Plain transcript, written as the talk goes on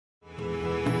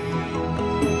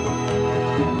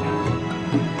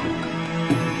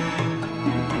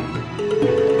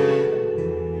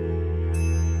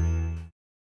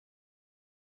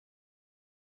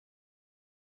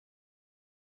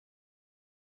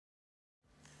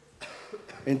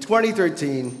In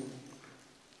 2013,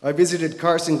 I visited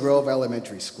Carson Grove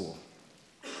Elementary School.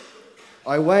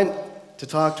 I went to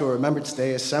talk to a Remembrance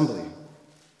Day assembly.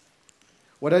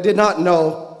 What I did not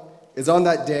know is on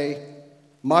that day,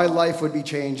 my life would be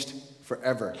changed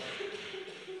forever.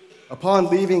 Upon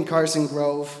leaving Carson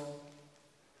Grove,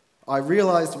 I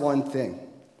realized one thing,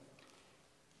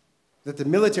 that the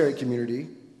military community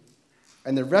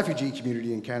and the refugee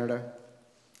community in Canada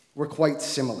were quite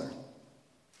similar.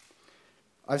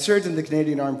 I've served in the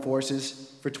Canadian Armed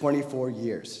Forces for 24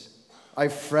 years. I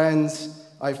have friends,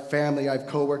 I have family, I have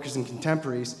coworkers and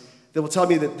contemporaries that will tell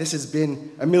me that this has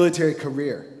been a military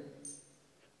career.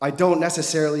 I don't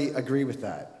necessarily agree with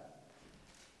that.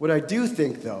 What I do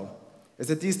think, though, is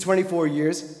that these 24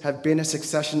 years have been a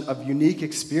succession of unique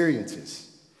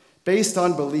experiences, based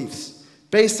on beliefs,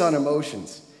 based on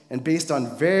emotions, and based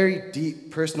on very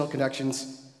deep personal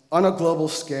connections on a global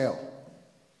scale.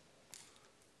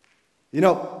 You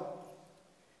know,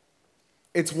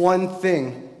 it's one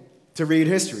thing to read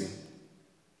history.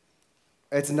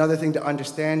 It's another thing to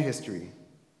understand history.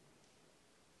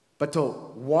 But to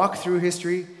walk through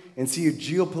history and see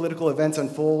geopolitical events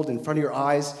unfold in front of your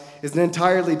eyes is an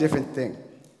entirely different thing.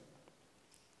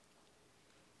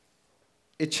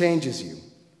 It changes you.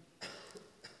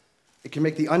 It can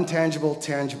make the untangible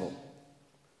tangible.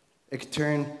 It can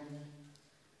turn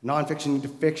nonfiction into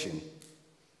fiction.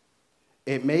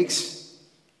 It makes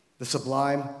the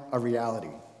sublime a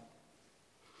reality.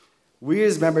 We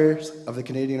as members of the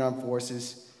Canadian Armed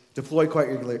Forces deploy quite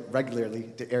regularly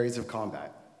to areas of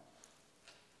combat.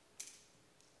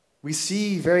 We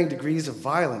see varying degrees of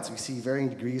violence, we see varying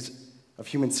degrees of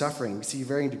human suffering, we see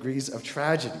varying degrees of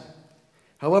tragedy.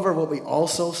 However, what we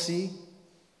also see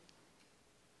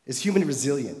is human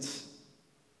resilience.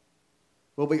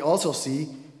 What we also see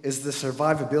is the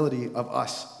survivability of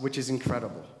us, which is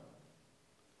incredible.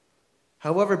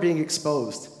 However, being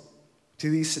exposed to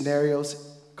these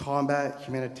scenarios, combat,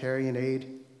 humanitarian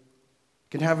aid,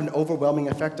 can have an overwhelming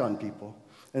effect on people,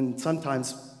 and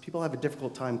sometimes people have a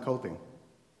difficult time coping.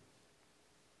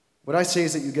 What I say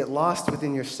is that you get lost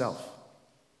within yourself,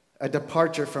 a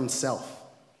departure from self.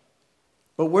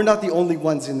 But we're not the only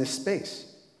ones in this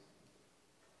space.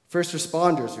 First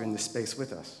responders are in this space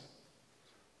with us.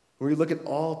 When we look at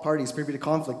all parties privy to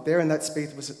conflict, they're in that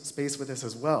space with us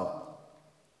as well.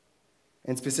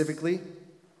 And specifically,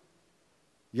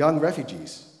 young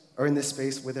refugees are in this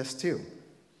space with us too.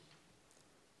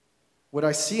 What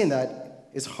I see in that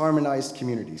is harmonized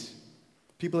communities.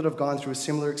 People that have gone through a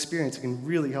similar experience can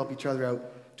really help each other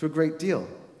out to a great deal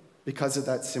because of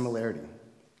that similarity.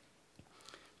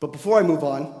 But before I move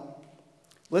on,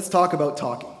 let's talk about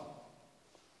talking.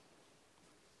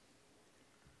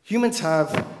 Humans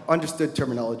have understood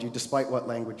terminology despite what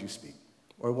language you speak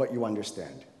or what you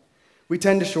understand. We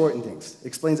tend to shorten things,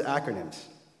 explains acronyms.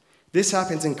 This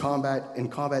happens in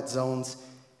combat zones,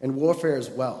 and warfare as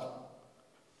well.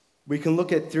 We can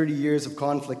look at 30 years of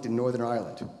conflict in Northern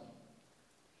Ireland.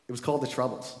 It was called the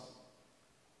Troubles,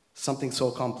 something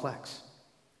so complex.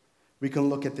 We can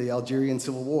look at the Algerian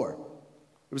Civil War.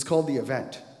 It was called the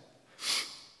Event.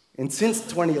 And since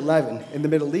 2011, in the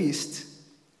Middle East,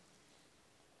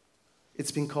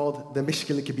 it's been called the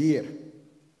Mishkil Kabir,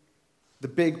 the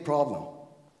big problem.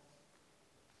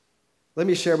 Let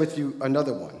me share with you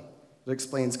another one that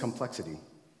explains complexity.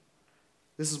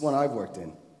 This is one I've worked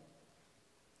in.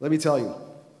 Let me tell you,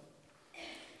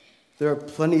 there are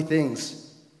plenty of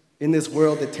things in this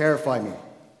world that terrify me.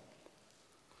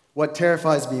 What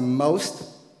terrifies me most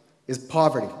is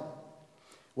poverty.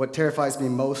 What terrifies me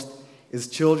most is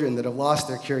children that have lost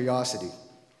their curiosity.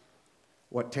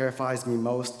 What terrifies me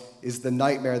most is the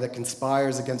nightmare that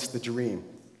conspires against the dream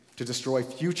to destroy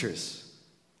futures.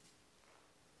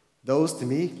 Those, to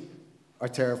me, are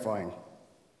terrifying.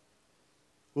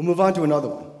 We'll move on to another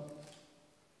one.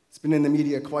 It's been in the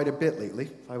media quite a bit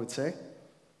lately, I would say.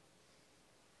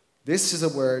 This is a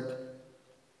word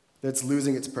that's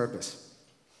losing its purpose.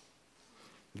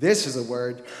 This is a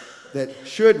word that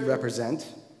should represent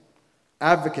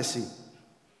advocacy.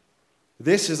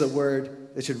 This is a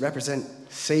word that should represent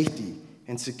safety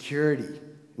and security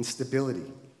and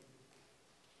stability.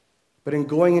 But in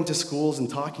going into schools and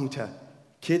talking to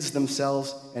kids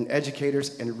themselves and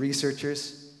educators and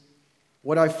researchers,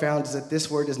 what I've found is that this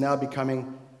word is now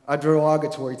becoming a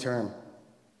derogatory term,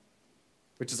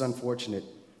 which is unfortunate.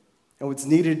 And what's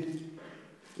needed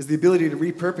is the ability to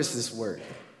repurpose this word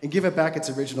and give it back its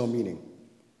original meaning.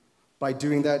 By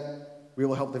doing that, we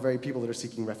will help the very people that are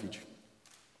seeking refuge.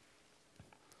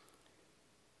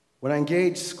 When I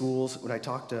engage schools, when I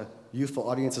talk to youthful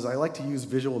audiences, I like to use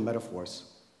visual metaphors.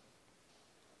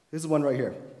 This is one right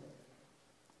here.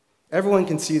 Everyone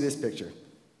can see this picture,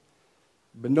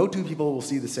 but no two people will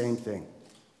see the same thing.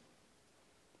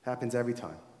 Happens every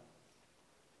time.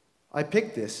 I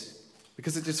picked this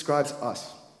because it describes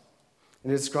us,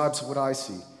 and it describes what I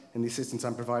see in the assistance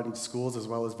I'm providing to schools as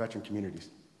well as veteran communities.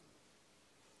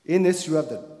 In this, you have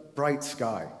the bright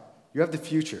sky. You have the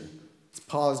future. It's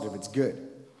positive, it's good.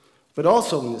 But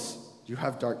also in this, you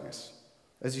have darkness,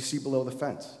 as you see below the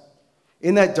fence.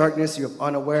 In that darkness, you have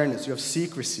unawareness, you have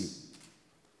secrecy.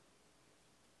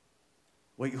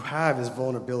 What you have is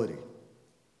vulnerability.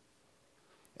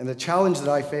 And the challenge that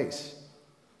I face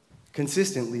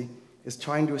consistently is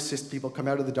trying to assist people come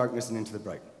out of the darkness and into the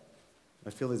bright.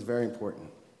 I feel it's very important.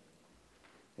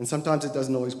 And sometimes it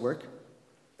doesn't always work,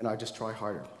 and I just try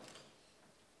harder.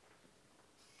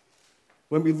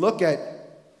 When we look at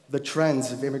the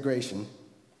trends of immigration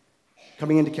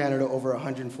coming into Canada over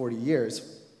 140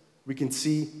 years, we can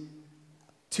see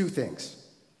two things.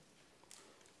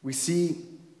 We see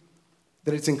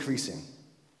that it's increasing.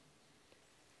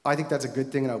 I think that's a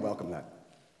good thing, and I welcome that.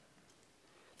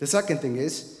 The second thing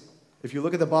is, if you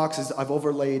look at the boxes, I've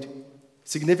overlaid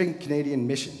significant Canadian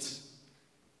missions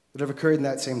that have occurred in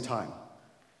that same time.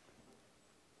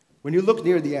 When you look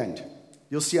near the end,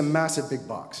 you'll see a massive big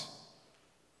box.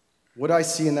 What I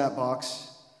see in that box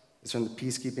is from the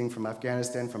peacekeeping, from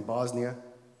Afghanistan, from Bosnia,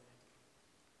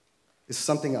 is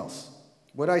something else.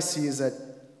 What I see is that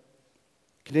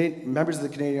members of the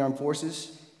Canadian Armed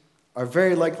Forces are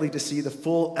very likely to see the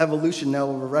full evolution now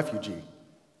of a refugee.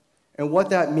 And what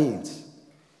that means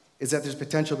is that there's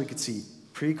potential we could see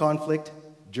pre-conflict,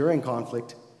 during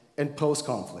conflict, and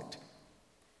post-conflict.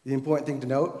 The important thing to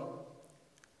note,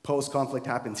 post-conflict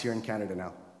happens here in Canada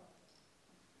now.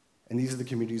 And these are the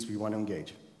communities we want to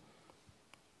engage.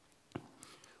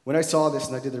 When I saw this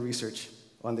and I did the research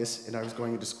on this and I was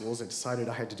going into schools, I decided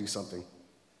I had to do something.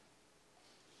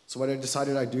 So what I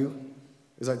decided I'd do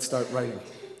is I'd start writing.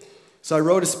 So I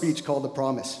wrote a speech called The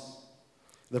Promise.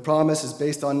 The Promise is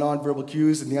based on nonverbal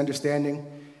cues and the understanding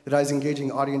that I was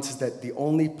engaging audiences that the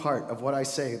only part of what I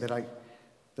say that I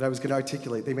was going to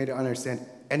articulate, they may not understand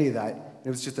any of that. It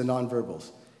was just the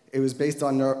nonverbals. It was based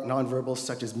on nonverbals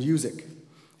such as music.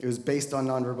 It was based on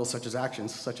nonverbals such as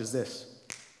actions, such as this.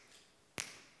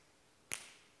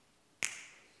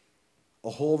 A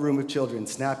whole room of children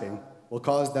snapping will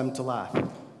cause them to laugh.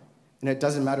 And it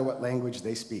doesn't matter what language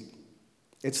they speak.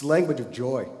 It's a language of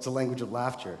joy. It's a language of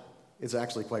laughter. It's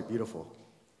actually quite beautiful.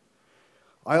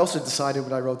 I also decided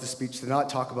when I wrote this speech to not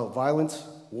talk about violence,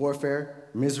 warfare,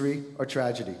 misery, or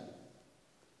tragedy.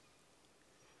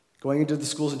 Going into the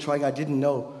schools and trying, I didn't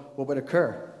know what would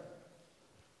occur.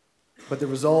 But the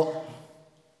result,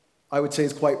 I would say,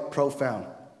 is quite profound.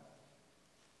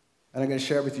 And I'm going to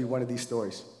share with you one of these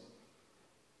stories.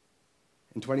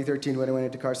 In 2013, when I went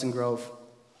into Carson Grove,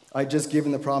 I had just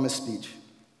given the Promise speech.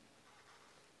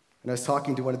 And I was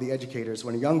talking to one of the educators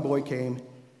when a young boy came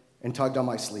and tugged on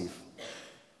my sleeve.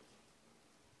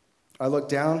 I looked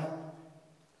down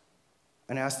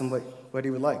and asked him what he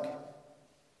would like.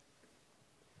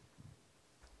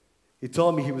 He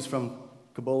told me he was from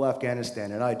Kabul,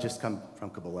 Afghanistan, and I had just come from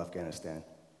Kabul, Afghanistan.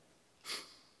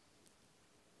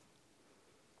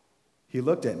 He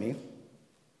looked at me,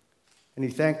 and he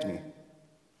thanked me.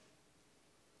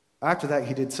 After that,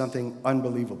 he did something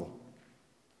unbelievable.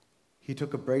 He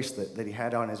took a bracelet that he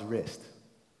had on his wrist.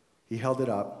 He held it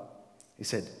up. He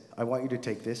said, "I want you to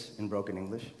take this," in broken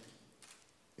English.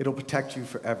 "It'll protect you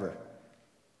forever.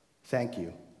 Thank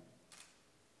you.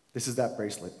 This is that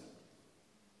bracelet."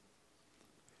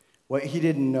 What he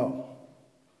didn't know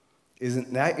is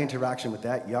in that interaction with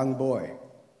that young boy,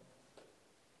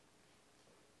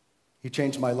 he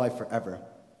changed my life forever.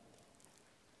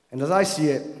 And as I see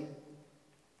it,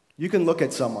 you can look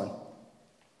at someone,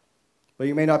 but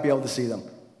you may not be able to see them.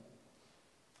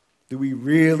 Do we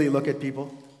really look at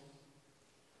people?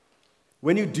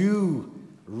 When you do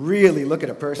really look at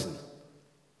a person,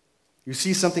 you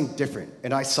see something different,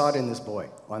 and I saw it in this boy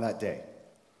on that day.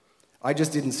 I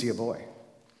just didn't see a boy.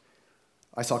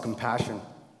 I saw compassion.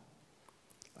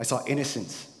 I saw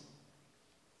innocence.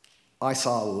 I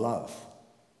saw love.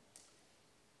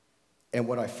 And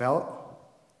what I felt,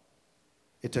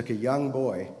 it took a young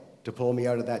boy to pull me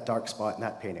out of that dark spot in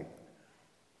that painting.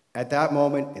 At that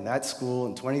moment, in that school,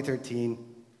 in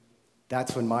 2013,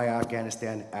 that's when my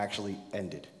Afghanistan actually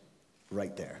ended,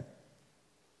 right there.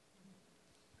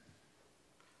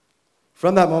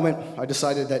 From that moment, I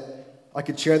decided that I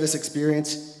could share this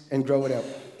experience and grow it out.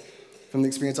 From the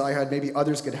experience I had, maybe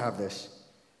others could have this.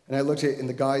 And I looked at it in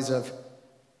the guise of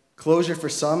closure for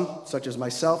some, such as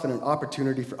myself, and an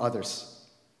opportunity for others.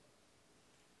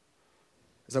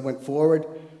 As I went forward,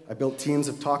 I built teams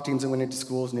of talk teams and went into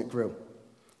schools, and it grew.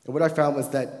 And what I found was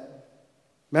that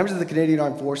members of the Canadian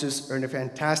Armed Forces are in a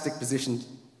fantastic position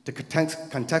to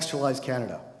contextualize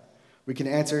Canada. We can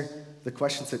answer the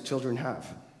questions that children have,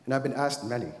 and I've been asked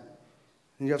many.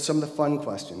 And you have some of the fun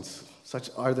questions, such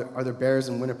are there bears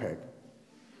in Winnipeg?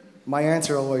 My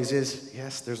answer always is,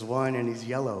 yes, there's one and he's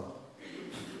yellow.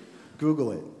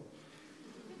 Google it.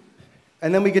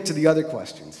 And then we get to the other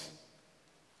questions.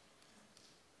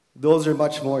 Those are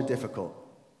much more difficult.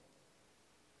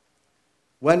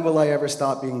 When will I ever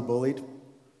stop being bullied?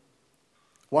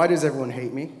 Why does everyone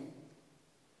hate me?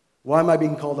 Why am I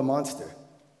being called a monster?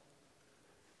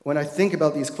 When I think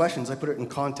about these questions, I put it in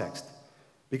context,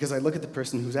 because I look at the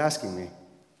person who's asking me.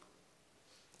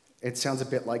 It sounds a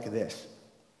bit like this.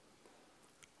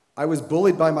 I was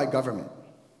bullied by my government.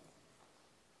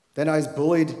 Then I was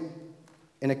bullied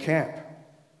in a camp.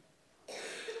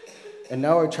 And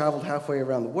now I've traveled halfway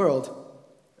around the world,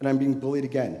 and I'm being bullied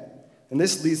again. And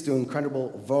this leads to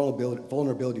incredible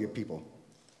vulnerability of people.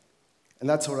 And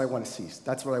that's what I want to cease.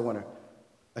 That's what I want to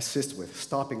assist with,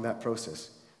 stopping that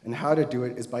process. And how to do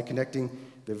it is by connecting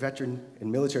the veteran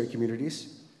and military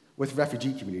communities with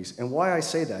refugee communities. And why I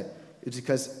say that is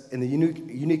because in the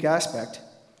unique aspect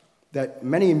that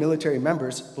many military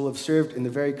members will have served in the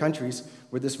very countries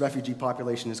where this refugee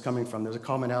population is coming from. There's a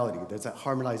commonality, there's that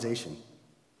harmonization.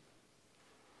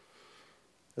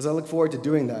 As I look forward to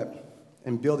doing that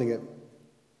and building it,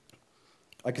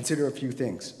 I consider a few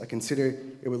things. I consider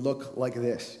it would look like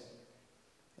this.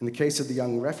 In the case of the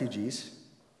young refugees,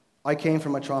 I came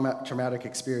from a traumatic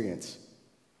experience.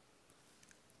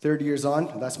 30 years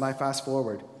on, that's my fast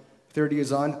forward. 30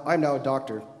 years on, I'm now a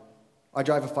doctor. I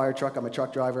drive a fire truck, I'm a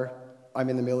truck driver, I'm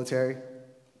in the military.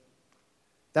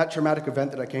 That traumatic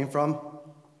event that I came from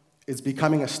is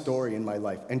becoming a story in my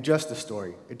life, and just a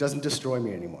story. It doesn't destroy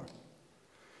me anymore.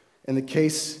 In the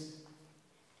case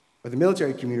of the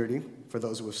military community, for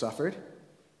those who have suffered,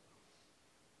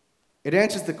 it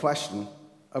answers the question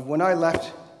of when I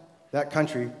left that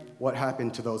country, what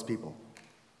happened to those people?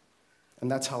 And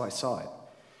that's how I saw it.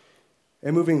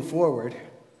 And moving forward,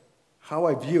 how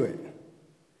I view it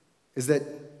is that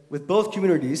with both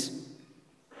communities,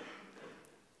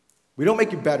 we don't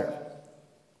make you better.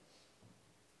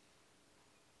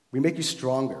 We make you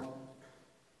stronger.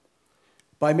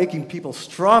 By making people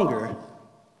stronger,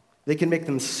 they can make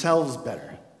themselves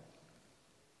better.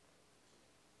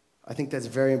 I think that's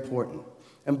very important.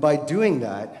 And by doing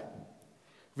that,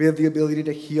 we have the ability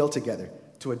to heal together,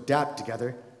 to adapt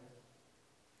together,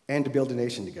 and to build a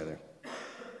nation together.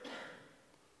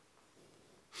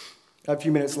 I have a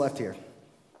few minutes left here,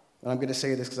 and I'm going to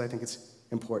say this because I think it's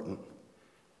important.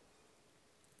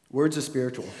 Words are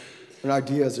spiritual, and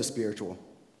ideas are spiritual.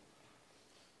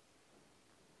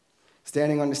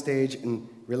 Standing on the stage and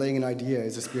relaying an idea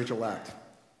is a spiritual act,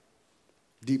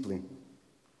 deeply.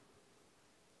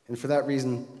 And for that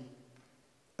reason,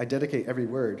 I dedicate every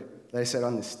word that I said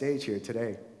on this stage here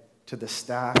today to the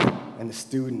staff and the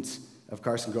students of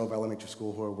Carson Grove Elementary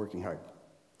School who are working hard.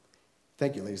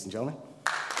 Thank you, ladies and gentlemen.